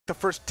the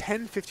first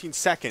 10-15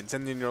 seconds,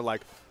 and then you're like,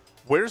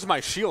 where's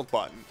my shield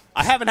button?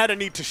 I haven't had a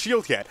need to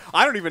shield yet.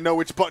 I don't even know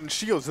which button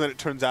shields, and then it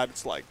turns out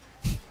it's like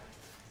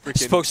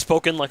freaking...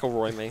 Spoken like a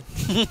Roy me.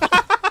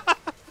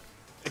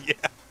 Yeah,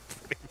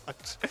 pretty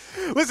much.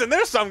 Listen,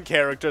 there's some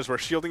characters where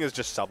shielding is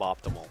just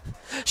suboptimal.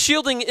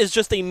 Shielding is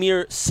just a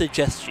mere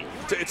suggestion.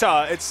 It's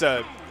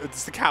the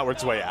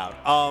coward's way out.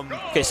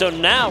 Okay, so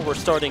now we're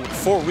starting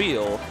for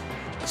real.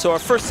 So our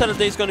first set of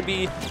days is going to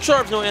be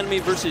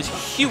jarbsnoanime versus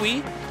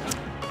Huwy.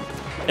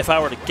 If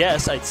I were to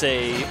guess, I'd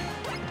say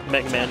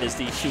Megaman is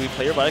the Huwy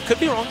player, but I could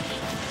be wrong.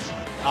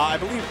 I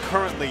believe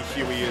currently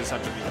Huwy is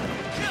under the...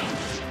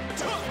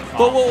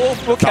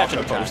 We'll catch it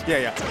in post.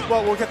 Yeah.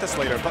 Well, we'll get this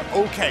later, but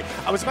okay.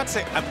 I was about to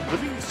say, I'm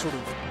really sort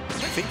of...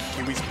 I think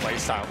Huwy's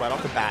playstyle right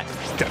off the bat is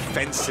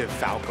defensive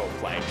Falco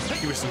play.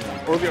 He was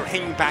earlier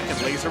hanging back and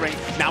lasering,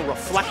 now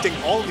reflecting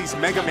all these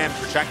Mega Man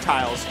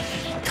projectiles.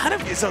 Kind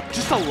of is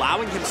just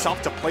allowing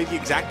himself to play the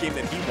exact game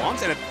that he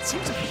wants, and it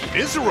seems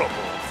miserable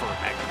for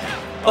Mega Man.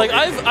 Like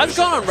I've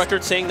gone on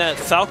record saying that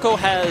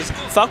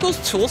Falco's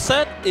tool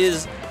set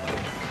is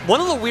one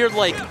of the weird,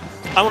 like,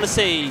 I want to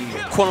say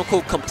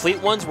quote-unquote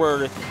complete ones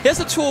where he has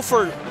a tool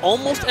for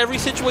almost every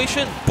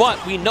situation,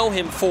 but we know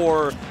him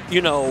for,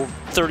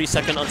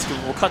 30-second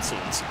unskippable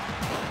cutscenes.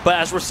 But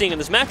as we're seeing in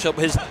this matchup,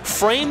 his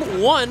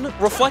frame 1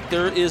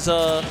 reflector is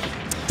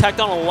tacked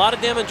on a lot of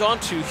damage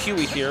onto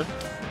Huwy here.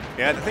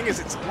 Yeah, the thing is,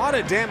 it's a lot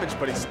of damage,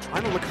 but he's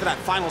trying to look for that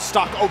final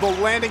stock. Oh, the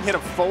landing hit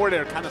of forward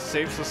air kind of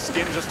saves the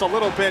skin just a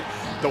little bit.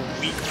 The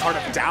weak part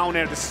of down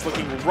air, this is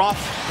looking rough.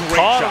 Great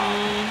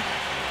job.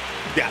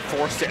 Yeah,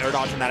 forced to air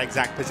dodge in that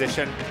exact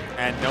position.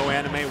 And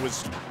noanime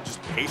was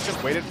just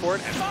patient, waited for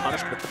it, and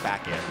punished with the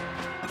back air.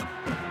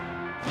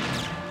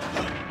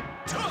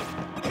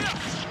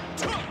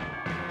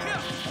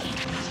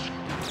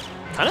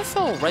 Kind of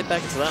fell right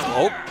back into that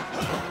one.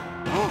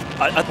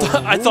 I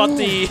thought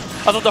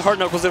the hard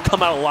knock was going to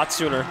come out a lot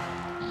sooner.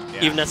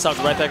 Yeah. Even that stopped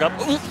right back up.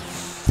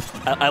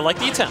 I like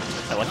the attempt.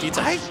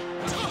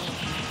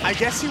 I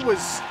guess he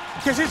was...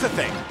 Because here's the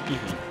thing.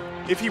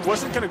 If he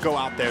wasn't going to go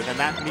out there, then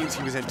that means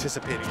he was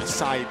anticipating a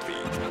side B.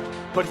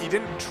 But he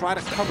didn't try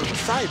to cover the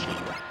side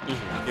B,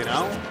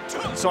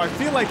 So I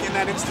feel like in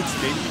that instance,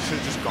 maybe he should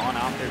have just gone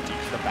out there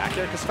deep to the back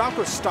air, because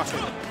Falco's stuck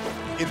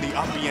in the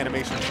up B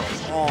animation for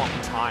a long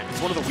time. It's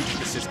one of the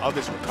weaknesses of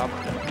his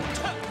recovery.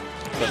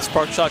 But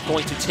Spark Shot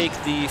going to take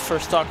the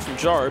first stock from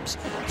Jarbs.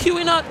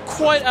 Huwy not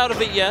quite out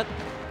of it yet.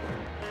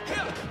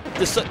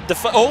 Was that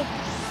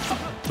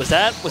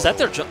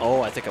their jump?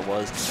 Oh, I think it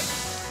was.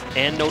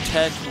 And no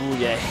tech. Ooh,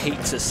 yeah, I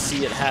hate to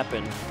see it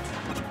happen.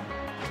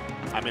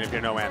 I mean, if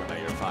you're noanime,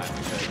 you're fine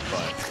with it,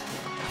 but...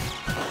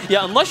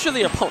 Yeah, unless you're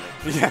the opponent.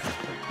 Yeah.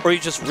 Or you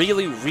just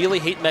really, really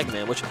hate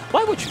Megaman, which,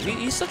 why would you?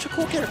 He's such a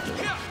cool character.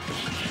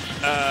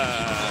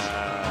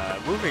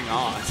 Moving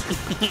on.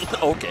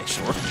 Okay,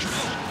 sure.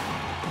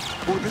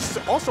 Ooh, this is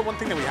also one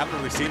thing that we haven't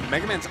really seen.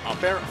 Megaman's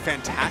up air,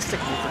 fantastic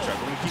move for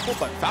juggling people,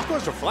 but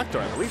Falco's reflector,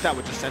 I believe that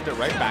would just send it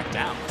right back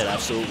down. It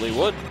absolutely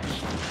would.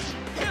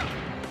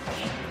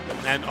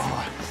 And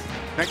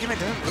Megaman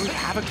doesn't really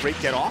have a great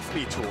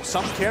get-off-me tool.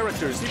 Some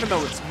characters, even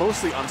though it's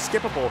mostly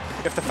unskippable,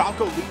 if the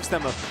Falco leaves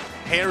them a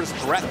hair's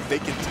breadth, they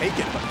can take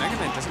it, but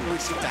Megaman doesn't really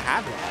seem to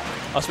have it.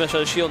 I'll smash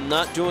out a shield,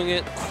 not doing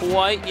it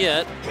quite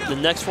yet. The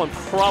next one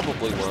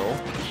probably will.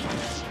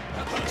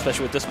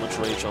 Especially with this much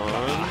rage on.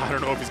 I don't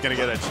know if he's going to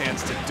get a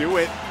chance to do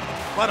it.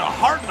 What a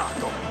hard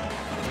knuckle.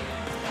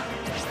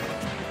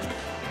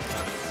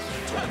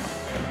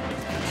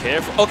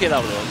 Careful. Okay,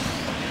 that was it.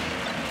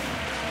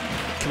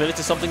 Committed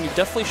to something you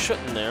definitely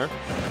shouldn't there.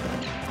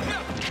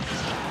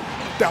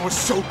 That was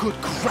so good,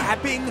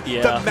 grabbing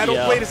the metal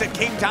blade as it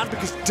came down,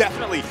 because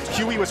definitely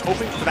Huwy was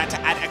hoping for that to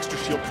add extra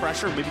shield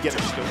pressure, maybe get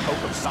a shield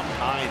poke of some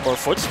kind. Or a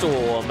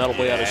footstool, metal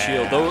blade out of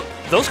shield.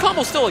 Those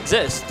combos still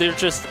exist. They're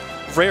just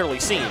rarely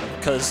seen,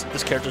 because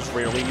this character's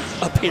rarely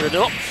appeared at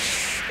all.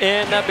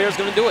 And that bear's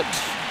going to do it.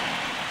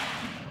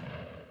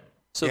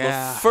 So the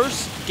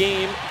first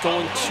game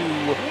going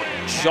to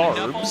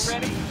Jarbs.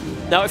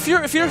 Now, if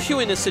you're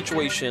Huwy in this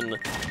situation,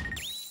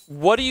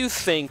 what do you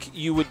think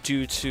you would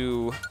do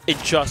to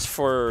adjust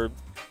for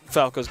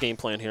Falco's game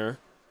plan here?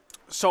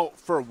 So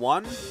for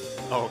one,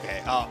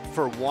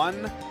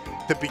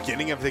 the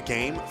beginning of the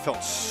game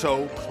felt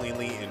so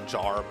cleanly in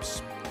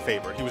Jarbs'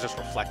 favor. He was just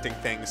reflecting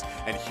things,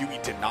 and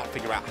Huwy did not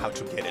figure out how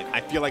to get it.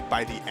 I feel like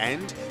by the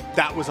end,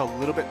 that was a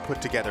little bit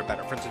put together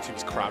better. For instance, he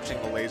was crouching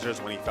the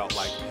lasers when he felt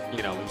like,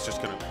 he was just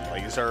going to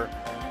laser.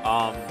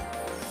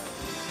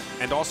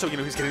 And also,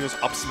 he's getting those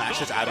up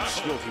smashes out of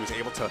shield. He was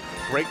able to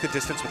break the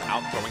distance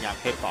without throwing out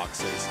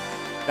hitboxes.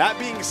 That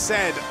being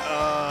said,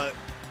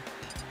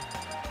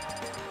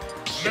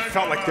 it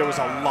felt like there was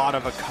a lot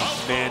of a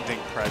commanding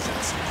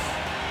presence.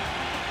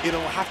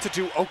 It'll have to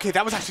do... Okay,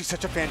 that was actually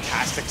such a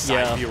fantastic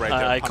side view right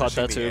there. I caught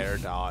that too. Air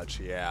dodge,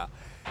 yeah.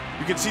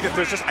 You can see that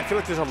there's just... I feel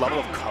like there's a level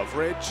of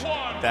coverage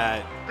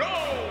that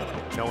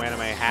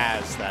noanime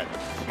has that...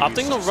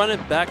 Opting to run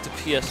it back to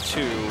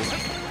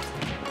PS2.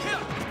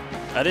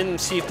 I didn't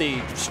see if they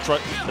struck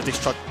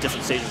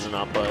different stages or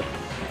not, but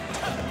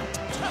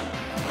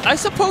I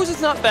suppose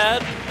it's not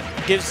bad.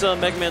 Gives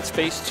Megaman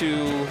space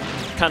to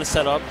kind of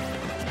set up.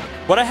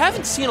 What I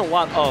haven't seen a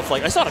lot of,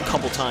 like I saw it a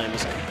couple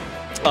times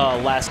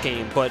last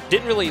game, but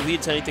didn't really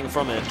lead to anything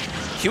from it.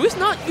 Huwy's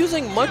not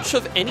using much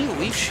of any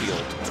leaf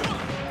shield.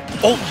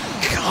 Oh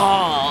my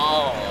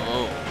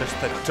god! Just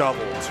the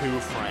double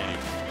 2-frame.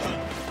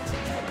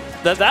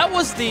 That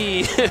was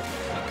the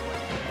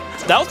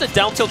that was the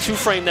down tilt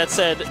 2-frame that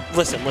said,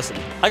 listen,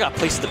 I got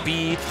places to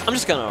be. I'm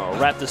just gonna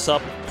wrap this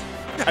up.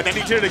 And then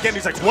he did it again.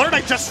 He's like, what did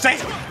I just say?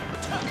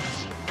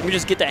 Let me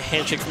just get that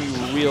handshake from you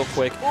real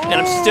quick. And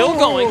I'm still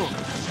going.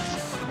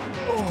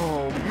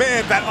 Oh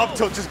man, that up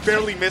tilt just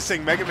barely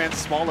missing. Mega Man's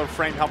smaller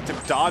frame helped him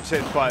dodge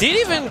it, but Didn't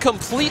even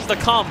complete the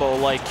combo.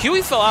 Like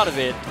Huwy fell out of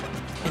it,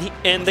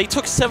 and they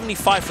took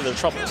 75 for their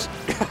troubles.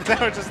 They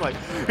were just like,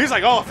 he's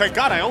like, oh, thank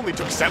God I only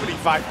took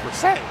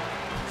 75%.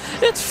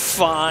 It's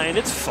fine.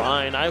 It's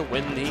fine. I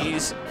win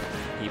these.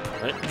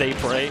 They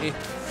pray.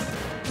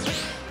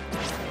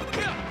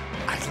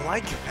 I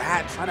like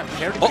that. Trying to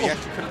parry, but he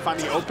actually couldn't find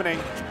the opening.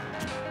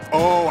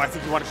 Oh, I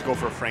think he wanted to go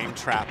for a frame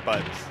trap,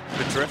 but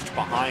the drift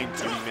behind,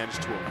 he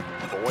managed to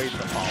avoid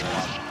the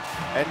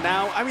follow-up. And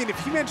now, I mean, if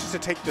he manages to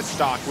take the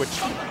stock, which,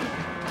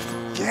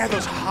 yeah,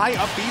 those high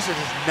up Bs are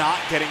just not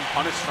getting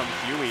punished from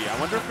Huwy. I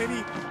wonder if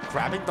maybe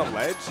grabbing the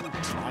ledge and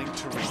trying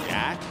to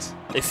react.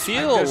 They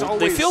feel a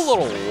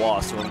little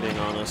lost, if I'm being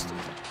honest.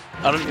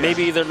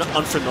 Maybe they're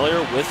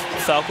unfamiliar with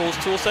Falco's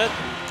toolset.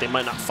 They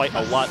might not fight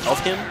a lot of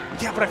him.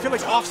 Yeah, but I feel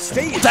like off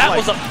stage. That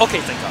was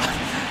okay. Thank God.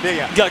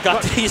 Yeah.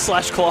 Got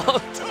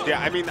T/claw. Yeah,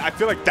 I mean, I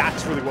feel like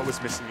that's really what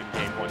was missing in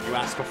Game 1. You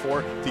asked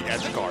before, the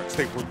edge guards.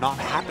 They were not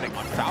happening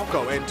on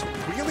Falco, and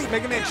really,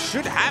 Mega Man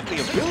should have the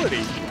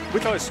ability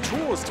with his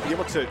tools to be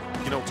able to,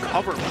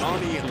 cover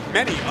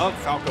many of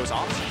Falco's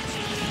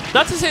options.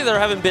 Not to say there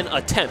haven't been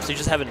attempts, they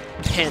just haven't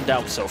panned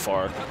out so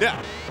far.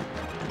 Yeah.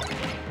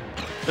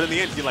 But in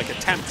the end, he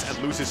attempts and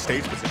loses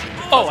stage position.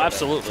 Oh,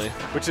 absolutely.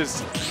 Which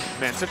is,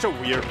 man, such a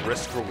weird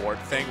risk-reward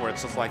thing where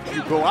it's just like,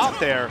 you go out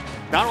there,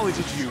 not only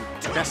did you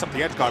mess up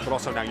the edge guard, but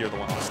also now you're the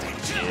one on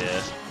stage.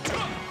 Yeah.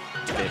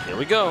 Okay, here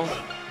we go.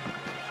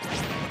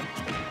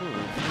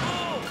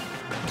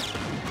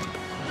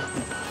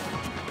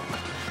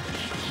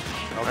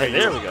 Okay,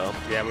 there we go.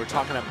 Yeah, you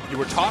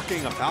were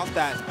talking about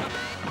that.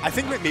 I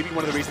think that maybe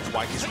one of the reasons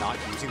why he's not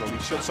using the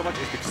leaf shield so much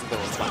is because of the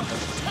reflector.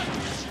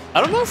 I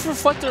don't know if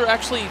Reflector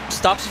actually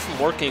stops it from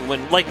working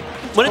when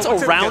it's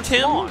around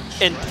him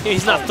and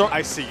he's not throwing.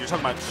 I see. You're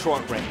talking about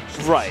short range.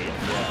 Right.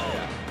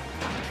 Yeah.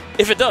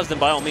 If it does, then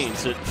by all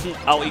means,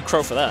 I'll eat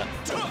crow for that.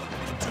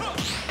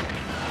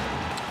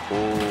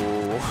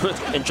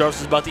 Oh, and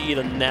Jarvis is about to eat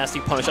a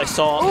nasty punish. I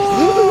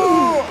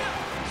saw.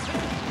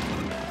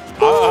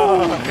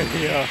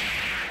 Yeah.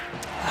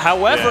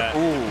 However,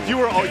 you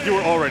were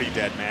already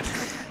dead, man.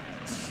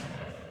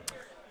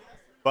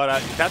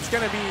 But that's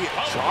going to be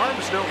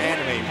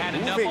jarbsnoanime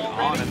moving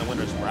on in the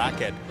winner's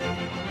bracket.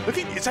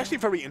 It's actually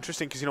very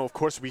interesting because, of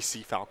course, we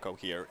see Falco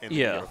here in the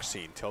New York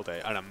scene. Tilde,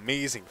 an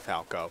amazing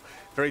Falco.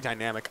 Very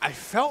dynamic. I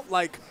felt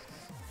like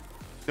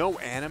No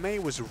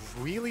Anime was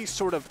really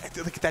sort of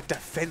like that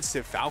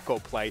defensive Falco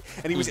play,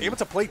 and he was able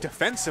to play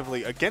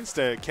defensively against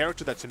a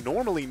character that's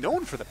normally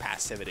known for the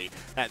passivity,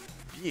 that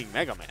being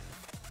Megaman.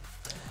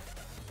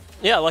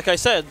 Yeah, like I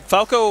said,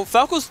 Falco's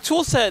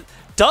toolset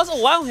does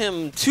allow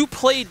him to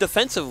play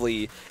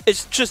defensively.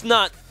 It's just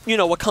not,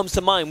 what comes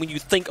to mind when you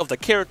think of the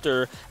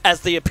character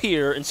as they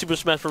appear in Super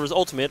Smash Bros.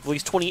 Ultimate,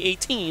 released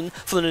 2018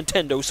 for the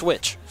Nintendo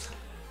Switch.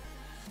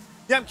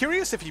 Yeah, I'm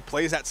curious if he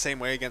plays that same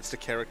way against a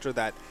character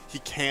that he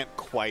can't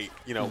quite,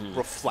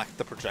 reflect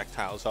the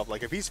projectiles of.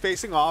 Like, if he's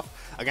facing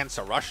off against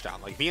a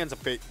rushdown, like if he ends up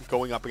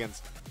going up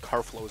against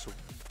Carflow's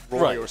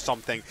Roy or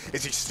something,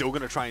 is he still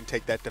going to try and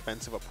take that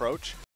defensive approach?